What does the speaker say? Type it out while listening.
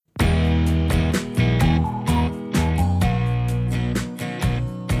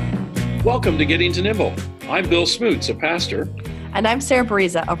Welcome to Getting to Nimble. I'm Bill Smoots, a pastor. And I'm Sarah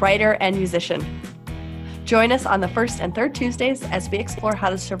Bariza, a writer and musician. Join us on the first and third Tuesdays as we explore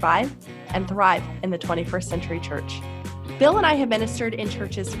how to survive and thrive in the 21st century church. Bill and I have ministered in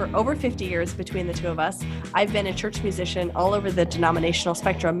churches for over 50 years between the two of us. I've been a church musician all over the denominational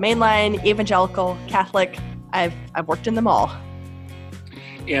spectrum, mainline, evangelical, Catholic. I've worked in them all.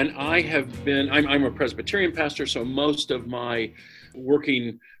 And I'm a Presbyterian pastor, so most of my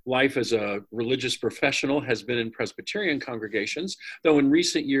working life as a religious professional has been in Presbyterian congregations, though in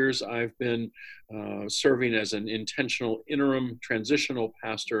recent years I've been serving as an intentional interim transitional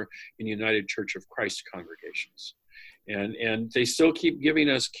pastor in United Church of Christ congregations. And they still keep giving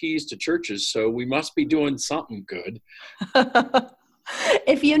us keys to churches, so we must be doing something good.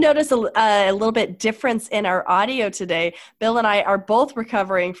 If you notice a little bit difference in our audio today, Bill and I are both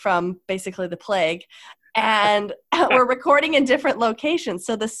recovering from basically the plague, and we're recording in different locations.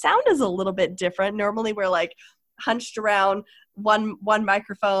 So the sound is a little bit different. Normally we're like hunched around one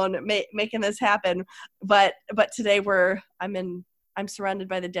microphone making this happen. But today I'm surrounded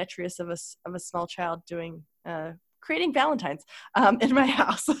by the detritus of a small child doing creating Valentines in my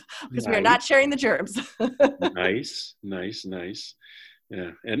house because we are not sharing the germs. Nice.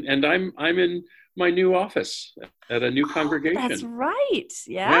 Yeah. And I'm in my new office at a new congregation. That's right.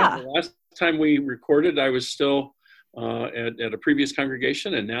 Yeah. The last time we recorded, I was still at a previous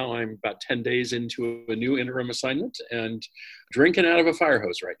congregation, and now I'm about 10 days into a new interim assignment and drinking out of a fire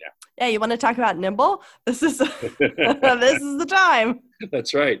hose right now. Yeah, you want to talk about nimble? This is this is the time.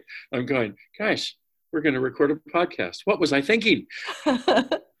 That's right. I'm going, guys, we're going to record a podcast. What was I thinking?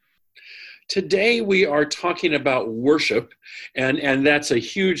 Today we are talking about worship, and that's a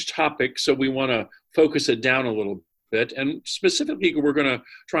huge topic, so we want to focus it down a little bit. And specifically, we're going to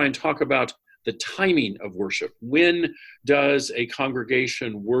try and talk about the timing of worship. When does a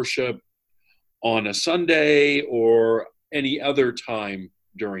congregation worship on a Sunday or any other time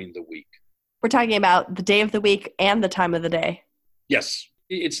during the week? We're talking about the day of the week and the time of the day. Yes.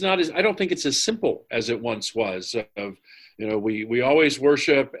 I don't think it's as simple as it once was. We always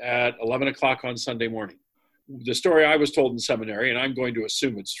worship at 11 o'clock on Sunday morning. The story I was told in seminary, and I'm going to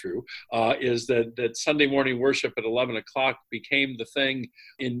assume it's true, is that Sunday morning worship at 11 o'clock became the thing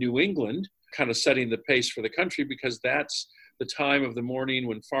in New England, kind of setting the pace for the country, because that's the time of the morning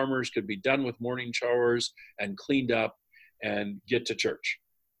when farmers could be done with morning chores and cleaned up and get to church.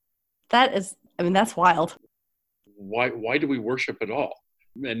 That's wild. Why do we worship at all?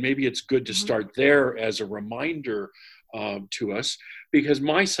 And maybe it's good to start there as a reminder to us, because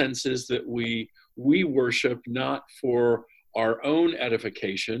my sense is that we worship not for our own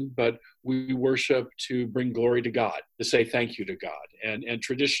edification, but we worship to bring glory to God, to say thank you to God. And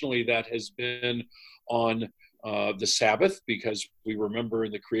traditionally that has been on the Sabbath, because we remember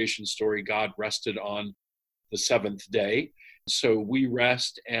in the creation story, God rested on the seventh day. So we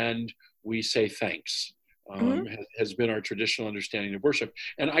rest and we say thanks. Has been our traditional understanding of worship.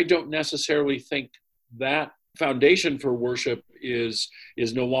 And I don't necessarily think that foundation for worship is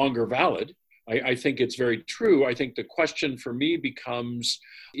no longer valid. I think it's very true. I think the question for me becomes,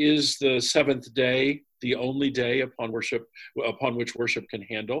 is the seventh day the only day upon which worship can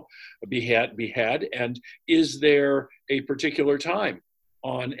be had? And is there a particular time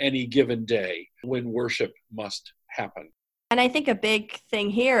on any given day when worship must happen? And I think a big thing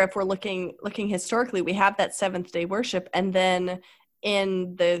here, if we're looking historically, we have that seventh day worship. And then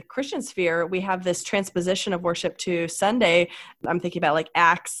in the Christian sphere, we have this transposition of worship to Sunday. I'm thinking about like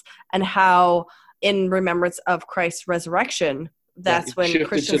Acts and how in remembrance of Christ's resurrection, that's when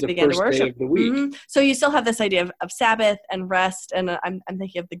Christians began to worship. So you still have this idea of Sabbath and rest. And I'm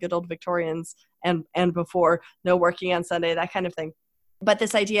thinking of the good old Victorians and before, no working on Sunday, that kind of thing. But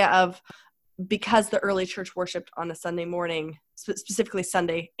this idea of, because the early church worshiped on a Sunday morning, specifically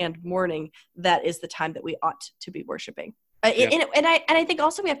Sunday and morning, that is the time that we ought to be worshiping. And I think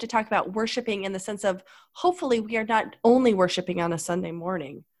also we have to talk about worshiping in the sense of, hopefully we are not only worshiping on a Sunday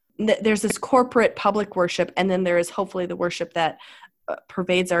morning. There's this corporate public worship, and then there is hopefully the worship that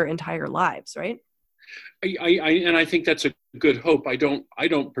pervades our entire lives, right? I think that's a good hope. I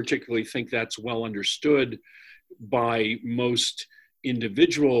don't particularly think that's well understood by most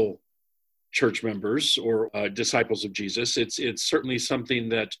individual church members or disciples of Jesus. It's certainly something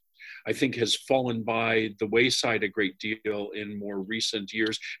that I think has fallen by the wayside a great deal in more recent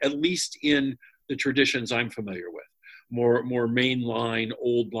years, at least in the traditions I'm familiar with. More mainline,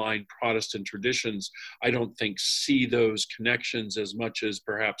 old line Protestant traditions, I don't think see those connections as much as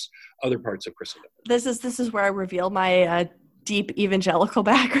perhaps other parts of Christendom. This is where I reveal my deep evangelical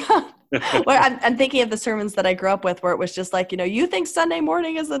background. Well, I'm thinking of the sermons that I grew up with where it was just like, you think Sunday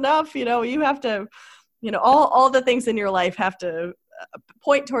morning is enough, you have to, all the things in your life have to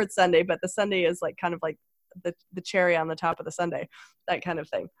point towards Sunday, but the Sunday is like kind of like the cherry on the top of the Sunday, that kind of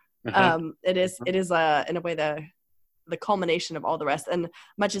thing. It is in a way the culmination of all the rest. And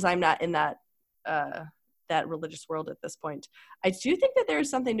much as I'm not in that religious world at this point, I do think that there is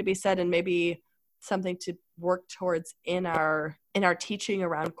something to be said, and maybe something to work towards in our teaching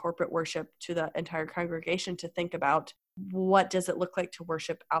around corporate worship to the entire congregation, to think about what does it look like to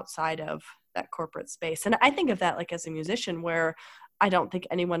worship outside of that corporate space. And I think of that like as a musician, where I don't think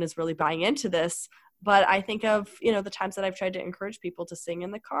anyone is really buying into this, but I think of, the times that I've tried to encourage people to sing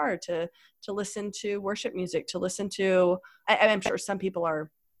in the car, to listen to worship music, to listen to, I'm sure some people are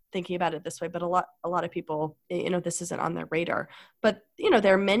thinking about it this way, but a lot of people, this isn't on their radar. But,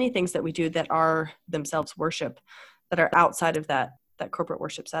 there are many things that we do that are themselves worship, that are outside of that corporate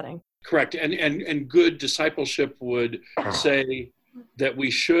worship setting. Correct. And good discipleship would say that we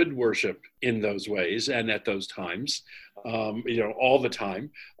should worship in those ways and at those times, all the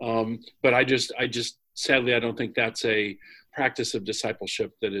time. But I just sadly, I don't think that's a practice of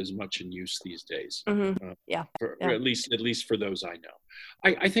discipleship that is much in use these days. Mm-hmm. Or at least for those I know.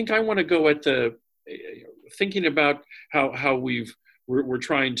 I think I want to go at the thinking about how we're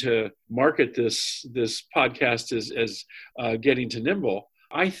trying to market this podcast as getting to nimble.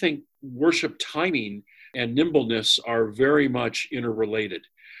 I think worship timing and nimbleness are very much interrelated.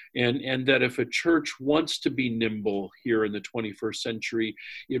 And that if a church wants to be nimble here in the 21st century,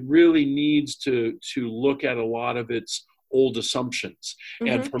 it really needs to look at a lot of its old assumptions.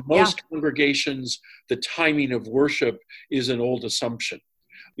 Mm-hmm. And for most congregations, the timing of worship is an old assumption.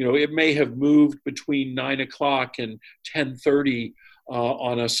 It may have moved between 9 o'clock and 10:30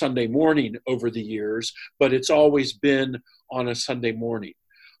 on a Sunday morning over the years, but it's always been on a Sunday morning.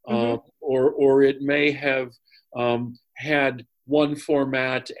 Mm-hmm. Or it may have had one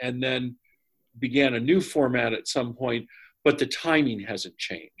format and then began a new format at some point, but the timing hasn't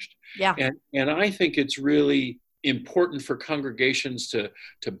changed. Yeah. And I think it's really important for congregations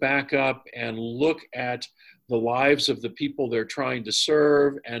to back up and look at the lives of the people they're trying to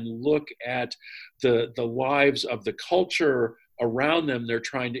serve, and look at the lives of the culture around them they're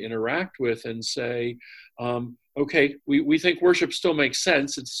trying to interact with, and say, okay, we think worship still makes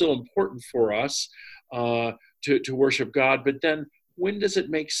sense. It's still important for us to worship God, but then when does it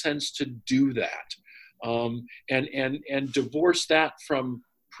make sense to do that? And divorce that from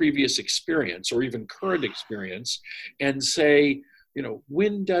previous experience or even current experience, and say,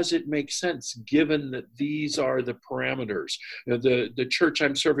 when does it make sense, given that these are the parameters? The church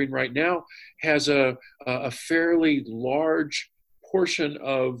I'm serving right now has a fairly large portion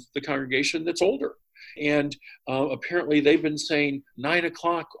of the congregation that's older. And apparently they've been saying 9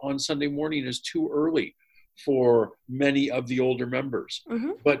 o'clock on Sunday morning is too early for many of the older members.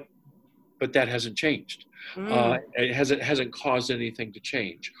 Mm-hmm. But that hasn't changed. It hasn't caused anything to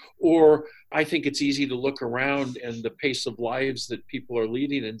change. Or I think it's easy to look around and the pace of lives that people are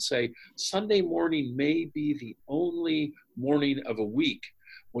leading and say, Sunday morning may be the only morning of a week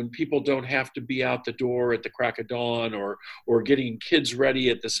when people don't have to be out the door at the crack of dawn, or getting kids ready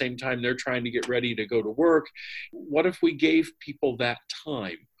at the same time they're trying to get ready to go to work. What if we gave people that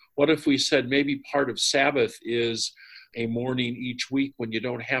time? What if we said maybe part of Sabbath is a morning each week when you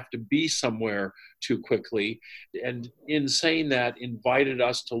don't have to be somewhere too quickly? And in saying that, invited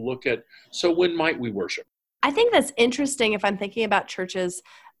us to look at, so when might we worship? I think that's interesting if I'm thinking about churches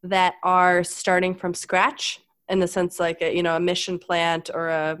that are starting from scratch, in the sense like a mission plant or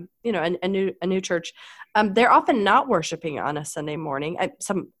a new church. They're often not worshiping on a Sunday morning.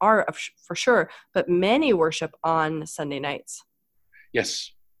 Some are for sure, but many worship on Sunday nights.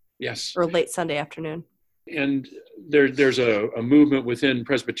 Yes. Or late Sunday afternoon. And there's a movement within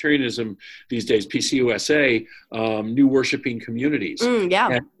Presbyterianism these days, PCUSA, new worshiping communities.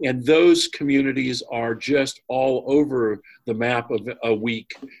 And those communities are just all over the map of a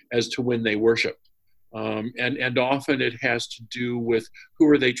week as to when they worship. And often it has to do with who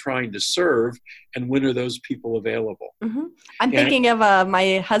are they trying to serve and when are those people available. Mm-hmm. I'm thinking of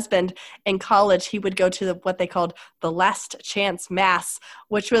my husband in college. He would go to what they called the Last Chance Mass,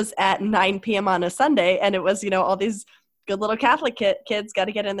 which was at 9 p.m. on a Sunday. And it was, all these good little Catholic kids got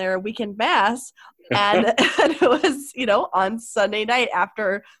to get in their weekend mass. And, and it was, on Sunday night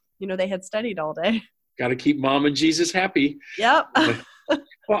after, they had studied all day. Got to keep mom and Jesus happy. Yep.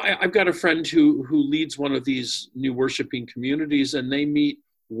 Well, I've got a friend who leads one of these new worshiping communities, and they meet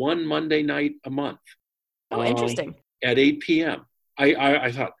one Monday night a month. Oh, interesting. At 8 p.m. I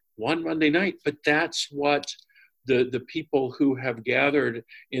thought, one Monday night, but that's what the people who have gathered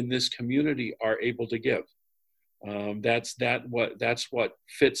in this community are able to give. That's what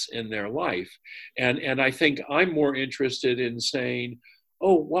fits in their life. And I think I'm more interested in saying,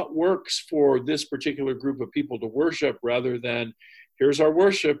 oh, what works for this particular group of people to worship, rather than here's our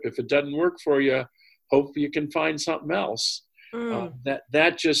worship. If it doesn't work for you, hope you can find something else.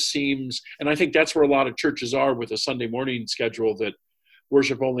 That just seems, and I think that's where a lot of churches are with a Sunday morning schedule, that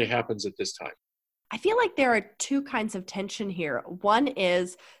worship only happens at this time. I feel like there are two kinds of tension here. One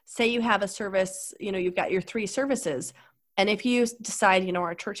is, say you have a service, you've got your 3 services. And if you decide,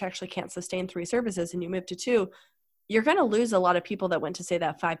 our church actually can't sustain 3 services and you move to 2, you're going to lose a lot of people that went to, say,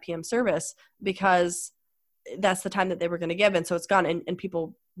 that 5 p.m. service, because that's the time that they were going to give. And so it's gone. And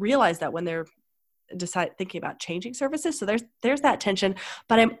people realize that when they're thinking about changing services. So there's that tension.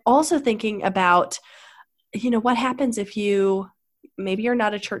 But I'm also thinking about, what happens if maybe you're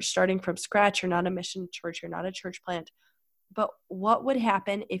not a church starting from scratch, you're not a mission church, you're not a church plant, but what would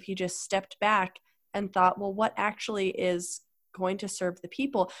happen if you just stepped back and thought, well, what actually is going to serve the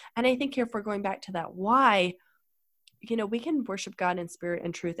people? And I think if we're going back to that why, we can worship God in spirit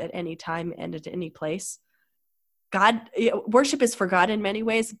and truth at any time and at any place. Worship is for God in many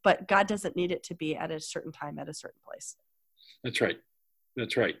ways, but God doesn't need it to be at a certain time, at a certain place. That's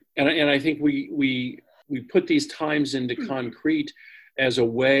right. And I think we put these times into concrete as a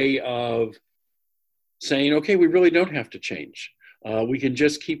way of saying, okay, we really don't have to change. We can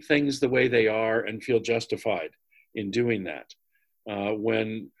just keep things the way they are and feel justified in doing that.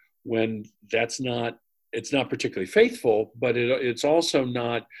 When it's not particularly faithful, but it's also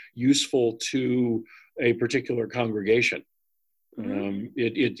not useful to a particular congregation. Mm-hmm.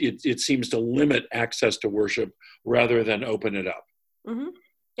 It seems to limit access to worship rather than open it up. Mm-hmm.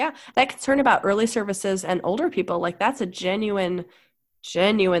 Yeah, that concern about early services and older people, like, that's a genuine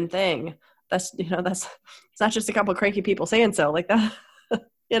thing. That's it's not just a couple of cranky people saying so, like that,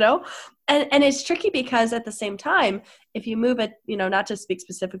 and it's tricky because at the same time, if you move it, not to speak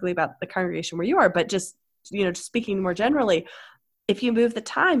specifically about the congregation where you are, but just speaking more generally, if you move the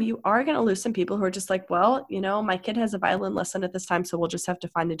time, you are going to lose some people who are just like, well, my kid has a violin lesson at this time, so we'll just have to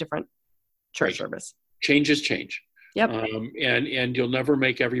find a different church service. Change is change. Yep. And you'll never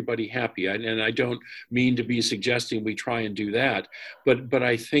make everybody happy. And I don't mean to be suggesting we try and do that, but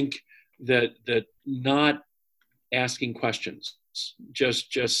I think that not asking questions,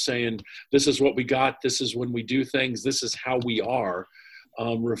 just saying, this is what we got, this is when we do things, this is how we are,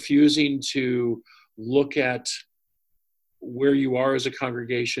 refusing to look at where you are as a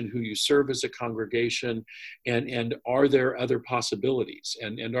congregation, who you serve as a congregation, and are there other possibilities?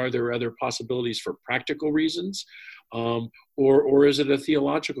 And are there other possibilities for practical reasons? Or is it a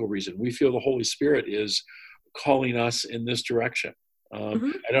theological reason? We feel the Holy Spirit is calling us in this direction.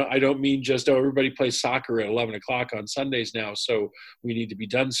 I don't mean just, everybody plays soccer at 11 o'clock on Sundays now, so we need to be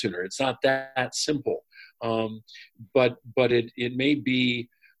done sooner. It's not that simple. But it may be,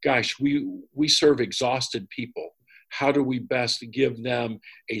 gosh, we serve exhausted people. How do we best give them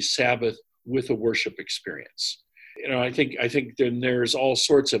a Sabbath with a worship experience? I think then there's all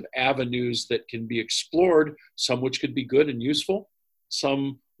sorts of avenues that can be explored, some which could be good and useful,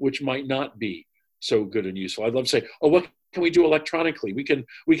 some which might not be so good and useful. I'd love to say, oh, what can we do electronically? We can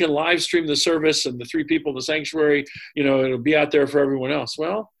live stream the service, and the 3 people in the sanctuary, it'll be out there for everyone else.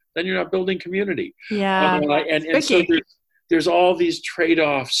 Well, then you're not building community. Yeah. And so there's all these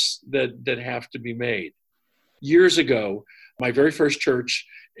trade-offs that have to be made. Years ago, my very first church,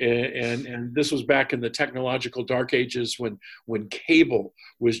 and this was back in the technological dark ages when cable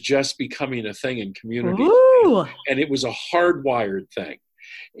was just becoming a thing in communities. Ooh. And it was a hardwired thing.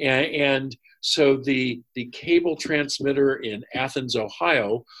 And so the cable transmitter in Athens,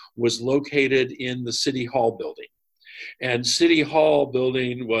 Ohio, was located in the City Hall building. And City Hall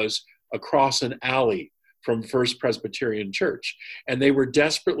building was across an alley from First Presbyterian Church. And they were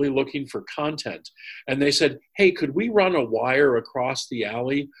desperately looking for content. And they said, hey, could we run a wire across the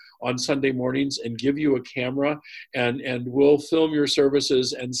alley on Sunday mornings and give you a camera, and we'll film your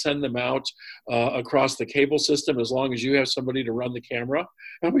services and send them out across the cable system as long as you have somebody to run the camera?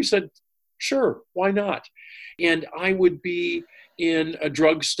 And we said, sure, why not? And I would be in a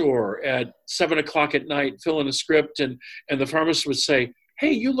drugstore at 7 o'clock at night filling a script, and the pharmacist would say,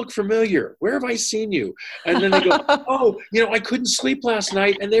 hey, you look familiar. Where have I seen you? And then they go, oh, I couldn't sleep last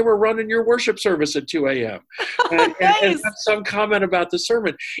night, and they were running your worship service at 2 a.m. And, Nice. and some comment about the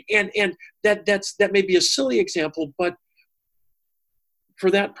sermon. And that may be a silly example, but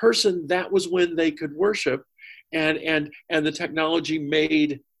for that person, that was when they could worship, and the technology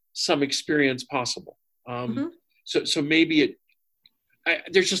made some experience possible. So maybe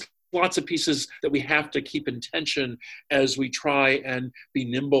there's just lots of pieces that we have to keep in tension as we try and be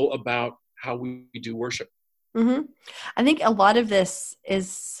nimble about how we do worship. Mm-hmm. I think a lot of this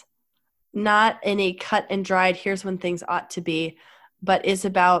is not any cut and dried, here's when things ought to be, but is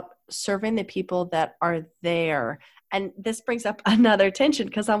about serving the people that are there. And this brings up another tension,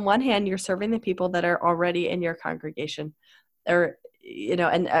 because on one hand, you're serving the people that are already in your congregation, or,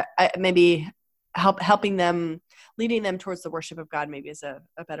 and maybe helping them, leading them towards the worship of God, maybe is a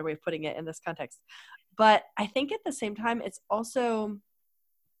better way of putting it in this context. But I think at the same time, it's also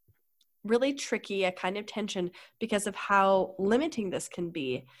really tricky, a kind of tension, because of how limiting this can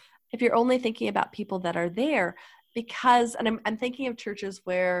be if you're only thinking about people that are there. Because, and I'm thinking of churches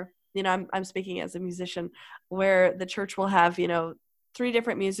where, I'm speaking as a musician, where the church will have, 3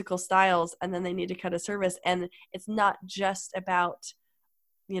 different musical styles, and then they need to cut a service. And it's not just about,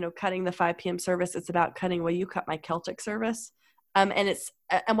 cutting the 5 p.m. service. It's about cutting, well, you cut my Celtic service. And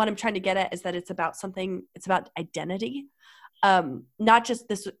what I'm trying to get at is that it's about something, it's about identity. Not just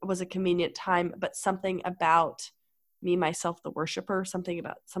this was a convenient time, but something about me, myself, the worshiper, something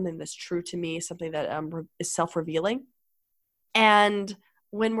that's true to me, something that is self-revealing. And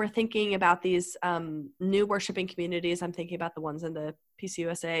when we're thinking about these new worshiping communities, I'm thinking about the ones in the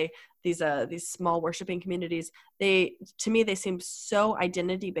PCUSA, these small worshiping communities. To me, they seem so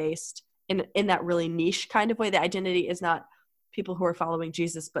identity-based in that really niche kind of way. The identity is not people who are following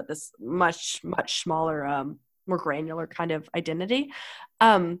Jesus, but this much, much smaller, more granular kind of identity.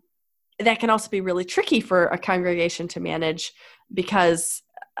 That can also be really tricky for a congregation to manage, because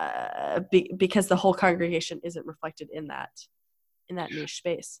the whole congregation isn't reflected in that niche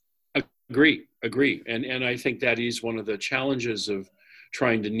space. Agree. And I think that is one of the challenges of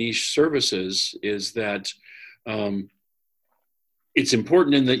trying to niche services, is that it's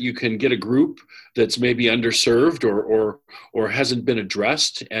important in that you can get a group that's maybe underserved or hasn't been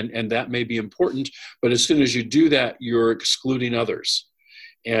addressed, and that may be important. But as soon as you do that, you're excluding others.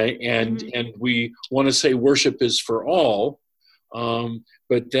 And we want to say worship is for all,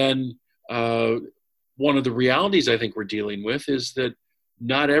 but then one of the realities I think we're dealing with is that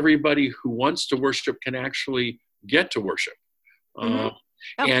not everybody who wants to worship can actually get to worship.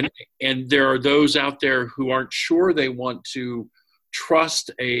 And there are those out there who aren't sure they want to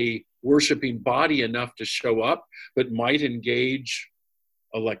trust a worshiping body enough to show up, but might engage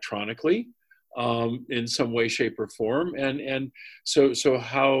electronically in some way, shape, or form. And so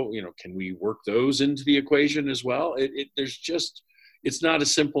how, can we work those into the equation as well? It's not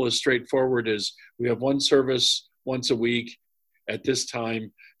as simple as straightforward as we have one service once a week at this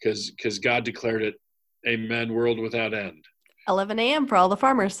time because God declared it, amen, world without end. 11 a.m. for all the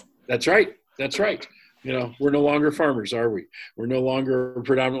farmers. That's right. We're no longer farmers, are we? We're no longer a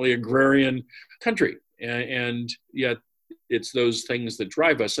predominantly agrarian country. And yet it's those things that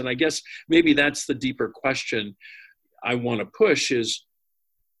drive us. And I guess maybe that's the deeper question I want to push is,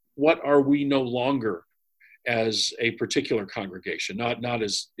 what are we no longer as a particular congregation, not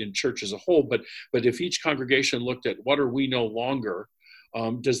as in church as a whole, but if each congregation looked at what are we no longer,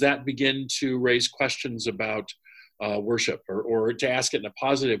 does that begin to raise questions about worship, or to ask it in a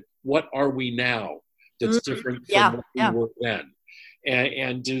positive, what are we now that's different from what we were then?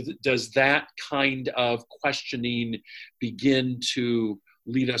 And does that kind of questioning begin to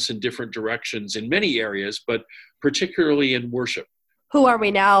lead us in different directions in many areas, but particularly in worship? Who are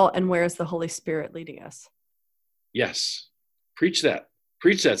we now, and where is the Holy Spirit leading us? Yes. Preach that,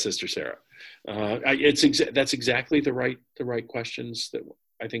 Sister Sarah. That's exactly the right questions that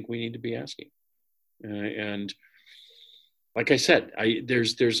I think we need to be asking. And like I said,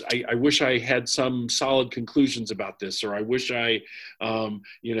 I wish I had some solid conclusions about this, or I wish I,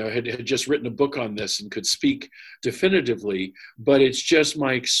 had just written a book on this and could speak definitively. But it's just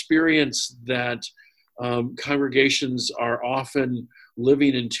my experience that congregations are often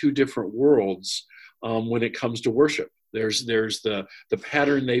living in 2 different worlds when it comes to worship. There's the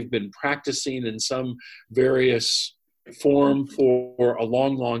pattern they've been practicing in some various form for a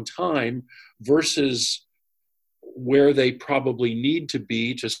long, long time, versus where they probably need to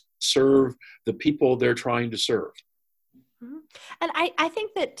be to serve the people they're trying to serve. And I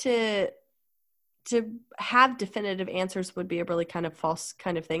think that to have definitive answers would be a really kind of false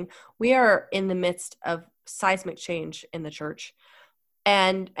kind of thing. We are in the midst of seismic change in the church.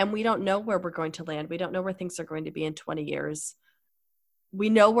 And we don't know where we're going to land. We don't know where things are going to be in 20 years. We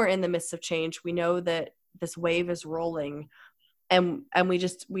know we're in the midst of change. We know that this wave is rolling, and we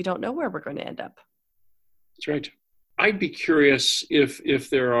don't know where we're going to end up. That's right. I'd be curious if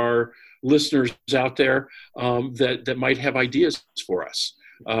there are listeners out there that might have ideas for us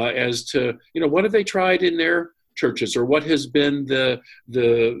as to, what have they tried in their churches, or what has been the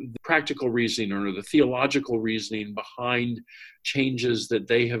practical reasoning or the theological reasoning behind changes that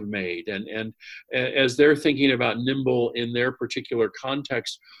they have made, and as they're thinking about Nimble in their particular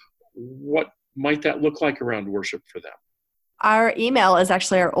context, what might that look like around worship for them? Our email is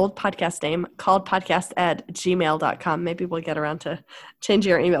actually our old podcast name, called podcast@gmail.com. Maybe we'll get around to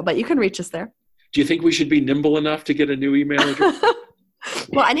changing our email, but you can reach us there. Do you think we should be nimble enough to get a new email address?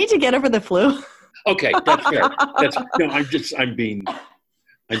 Well, I need to get over the flu. Okay, that's fair. I'm being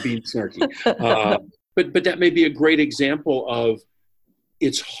snarky. But that may be a great example of,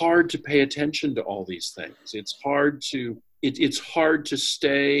 it's hard to pay attention to all these things. It's hard to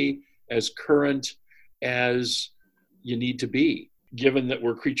stay as current as you need to be, given that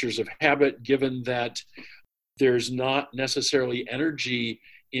we're creatures of habit, given that there's not necessarily energy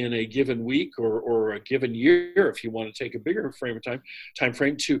in a given week or a given year, if you want to take a bigger time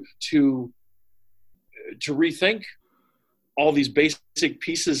frame, to rethink all these basic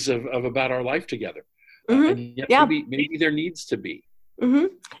pieces of about our life together. And yet maybe there needs to be. Mm-hmm.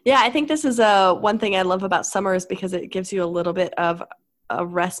 Yeah, I think this is one thing I love about summer, is because it gives you a little bit of a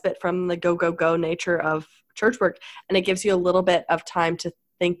respite from the go nature of church work, and it gives you a little bit of time to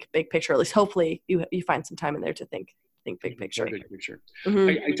think big picture. At least hopefully you find some time in there to think big picture.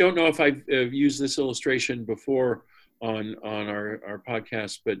 Mm-hmm. I don't know if I've used this illustration before on our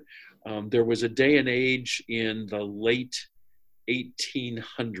podcast, but there was a day and age in the late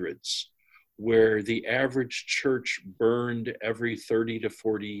 1800s where the average church burned every 30 to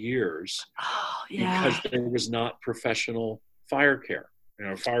 40 years because there was not professional fire care,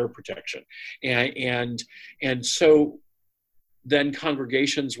 fire protection. And so then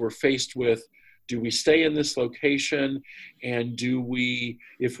congregations were faced with, do we stay in this location? And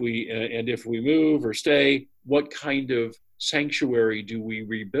if we move or stay, what kind of sanctuary do we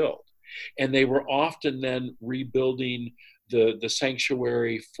rebuild? And they were often then rebuilding the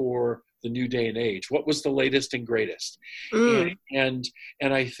sanctuary for the new day and age. What was the latest and greatest? And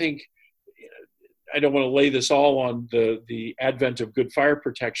I think, I don't want to lay this all on the advent of good fire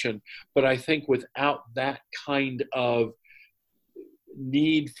protection, but I think without that kind of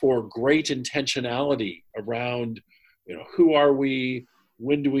need for great intentionality around, who are we,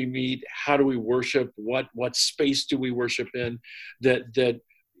 when do we meet, how do we worship, what space do we worship in, that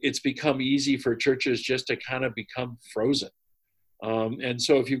it's become easy for churches just to kind of become frozen. And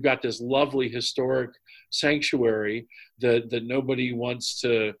so if you've got this lovely historic sanctuary that nobody wants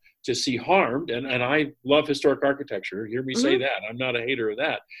to see harmed, and I love historic architecture, hear me say that, I'm not a hater of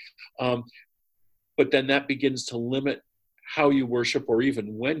that, but then that begins to limit how you worship, or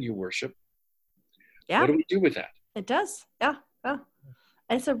even when you worship. What do we do with that? It does. Yeah.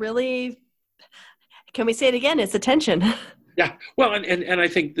 It's a really, can we say it again? It's a tension. Yeah. Well, and I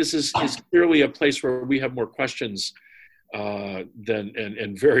think this is clearly a place where we have more questions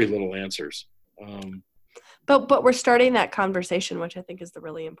than very little answers. But we're starting that conversation, which I think is the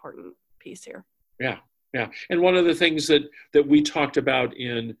really important piece here. Yeah. And one of the things that we talked about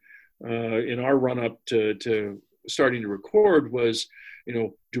in our run up to starting to record was,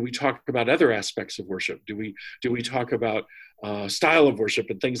 do we talk about other aspects of worship? Do we talk about style of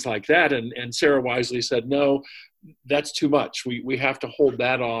worship and things like that? And Sarah wisely said, no, that's too much. We have to hold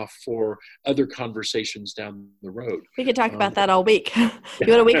that off for other conversations down the road. We could talk about that all week. You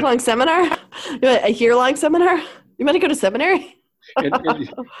want a week-long seminar? You want a year-long seminar? You want to go to seminary?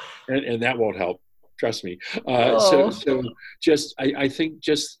 and that won't help. Trust me. So I think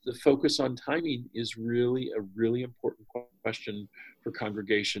just the focus on timing is really a really important question for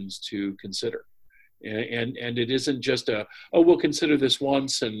congregations to consider. And it isn't just we'll consider this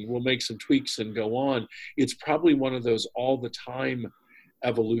once and we'll make some tweaks and go on. It's probably one of those all the time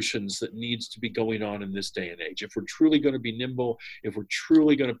evolutions that needs to be going on in this day and age. If we're truly going to be nimble, if we're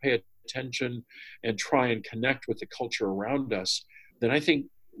truly going to pay attention and try and connect with the culture around us, then I think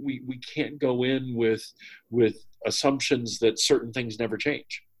we can't go in with assumptions that certain things never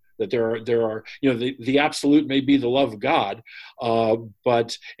change. That there are the absolute may be the love of God,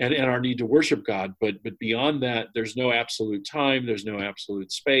 but our need to worship God, but beyond that, there's no absolute time, there's no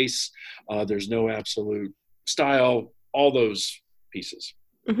absolute space, there's no absolute style, all those pieces.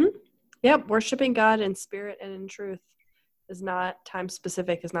 Mm-hmm. Yep, worshiping God in spirit and in truth is not time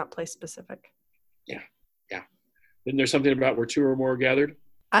specific, is not place specific. Yeah. Isn't there something about where two or more are gathered?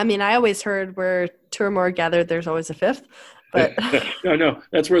 I mean, I always heard where two or more are gathered, there's always a fifth. But no,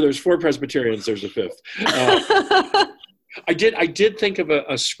 that's where there's four Presbyterians, there's a fifth. I did think of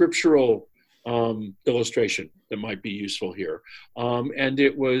a scriptural illustration that might be useful here, and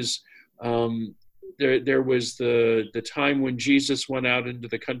it was there was the time when Jesus went out into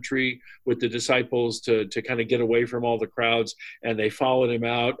the country with the disciples to kind of get away from all the crowds, and they followed him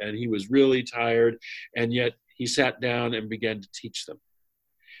out, and he was really tired, and yet he sat down and began to teach them.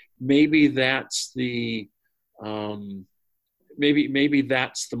 Maybe that's maybe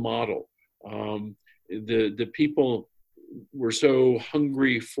that's the model. The people were so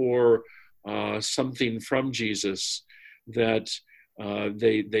hungry for something from Jesus that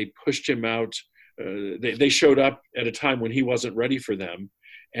they pushed him out. They showed up at a time when he wasn't ready for them,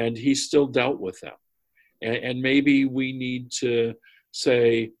 and he still dealt with them. And maybe we need to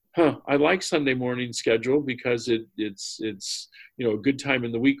say, I like Sunday morning schedule because it's a good time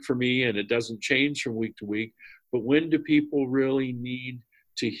in the week for me, and it doesn't change from week to week. But when do people really need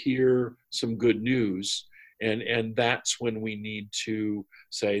to hear some good news? And that's when we need to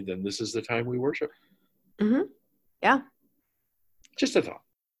say, then this is the time we worship. Mm-hmm. Yeah. Just a thought.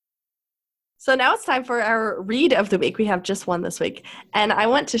 So now it's time for our read of the week. We have just one this week. And I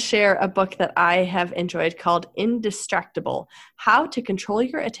want to share a book that I have enjoyed called Indistractable: How to Control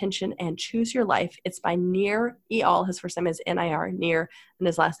Your Attention and Choose Your Life. It's by Nir Eyal. His first name is Nir, Nir, and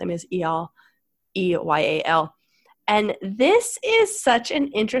his last name is Eyal, Eyal. And this is such an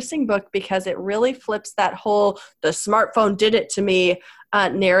interesting book because it really flips that whole "the smartphone did it to me"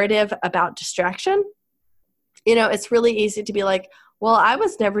 narrative about distraction. It's really easy to be like, well, I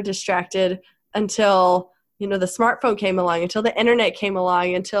was never distracted until, the smartphone came along, until the internet came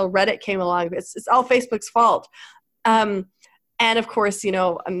along, until Reddit came along. It's all Facebook's fault. And of course,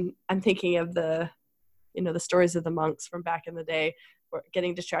 I'm thinking of the stories of the monks from back in the day,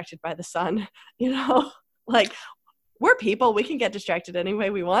 getting distracted by the sun, like we're people, we can get distracted any way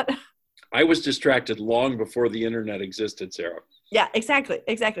we want. I was distracted long before the internet existed, Sarah. Yeah, exactly.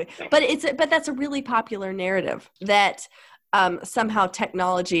 Yeah. But that's a really popular narrative that somehow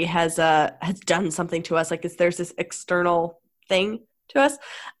technology has done something to us. Like there's this external thing to us.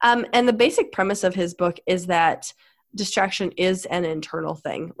 And the basic premise of his book is that distraction is an internal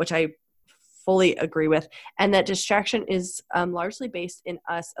thing, which I fully agree with. And that distraction is largely based in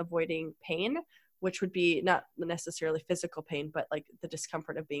us avoiding pain, which would be not necessarily physical pain, but like the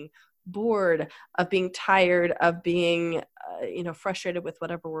discomfort of being bored, of being tired, of being, frustrated with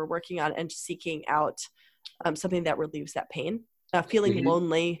whatever we're working on, and seeking out something that relieves that pain, feeling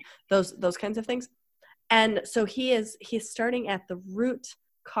lonely, those kinds of things. And so he's starting at the root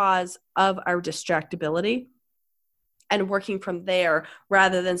cause of our distractibility and working from there,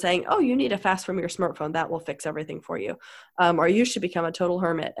 rather than saying, oh, you need to fast from your smartphone, that will fix everything for you. Or you should become a total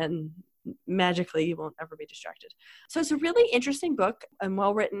hermit and magically you won't ever be distracted. So it's a really interesting book and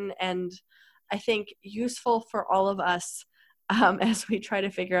well written, and I think useful for all of us as we try to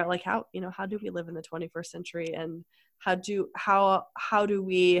figure out like how do we live in the 21st century, and how do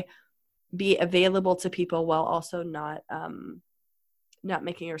we be available to people while also not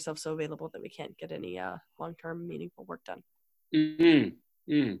making ourselves so available that we can't get any long-term meaningful work done.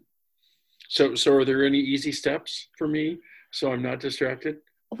 Mm-hmm. Mm. So are there any easy steps for me so I'm not distracted?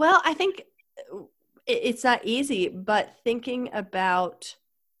 Well, I think it's not easy, but thinking about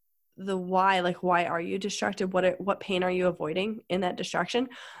the why, like why are you distracted? What pain are you avoiding in that distraction?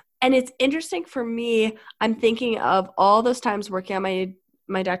 And it's interesting for me, I'm thinking of all those times working on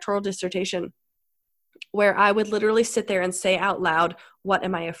my doctoral dissertation where I would literally sit there and say out loud, what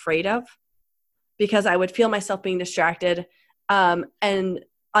am I afraid of? Because I would feel myself being distracted and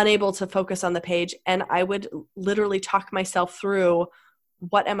unable to focus on the page. And I would literally talk myself through,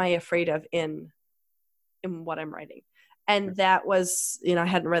 what am I afraid of in what I'm writing? And that was, I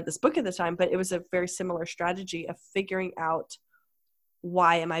hadn't read this book at the time, but it was a very similar strategy of figuring out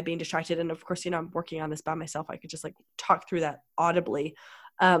why am I being distracted? And of course, I'm working on this by myself. I could just like talk through that audibly.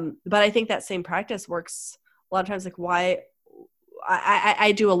 But I think that same practice works a lot of times, like why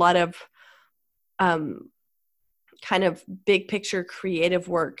I do a lot of kind of big picture creative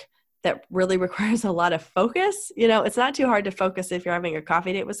work that really requires a lot of focus. It's not too hard to focus if you're having a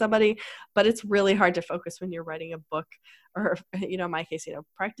coffee date with somebody, but it's really hard to focus when you're writing a book or, in my case,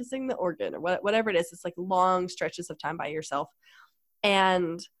 practicing the organ or whatever it is. It's like long stretches of time by yourself.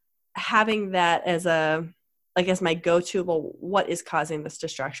 And having that as my go-to, well, what is causing this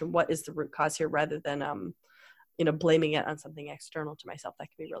distraction? What is the root cause here, rather than, blaming it on something external to myself? That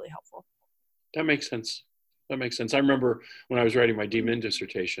can be really helpful. That makes sense. I remember when I was writing my DMin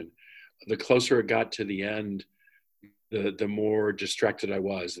dissertation, the closer it got to the end, the more distracted I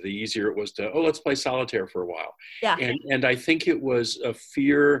was, the easier it was to, let's play solitaire for a while. Yeah. And I think it was a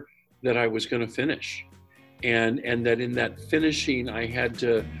fear that I was going to finish. And that in that finishing, I had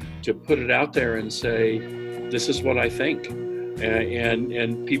to put it out there and say, this is what I think.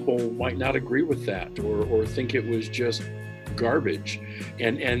 and people might not agree with that or think it was just garbage,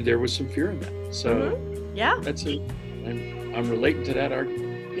 and there was some fear in that. So yeah, that's it. I'm relating to that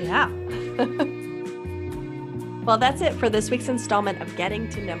argument. Yeah. Well, that's it for this week's installment of Getting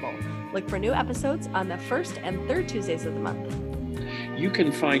to Nimble. Look for new episodes on the first and third Tuesdays of the month. You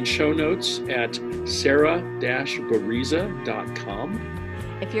can find show notes at sarah-bariza.com.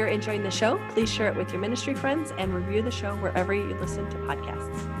 If you're enjoying the show, please share it with your ministry friends and review the show wherever you listen to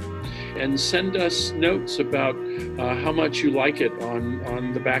podcasts. And send us notes about how much you like it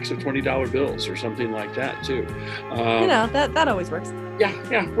on the backs of $20 bills or something like that too. That always works.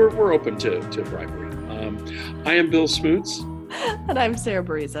 Yeah, we're open to bribery. I am Bill Smoots. And I'm Sarah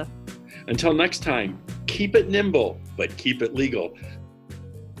Bariza. Until next time, keep it nimble, but keep it legal.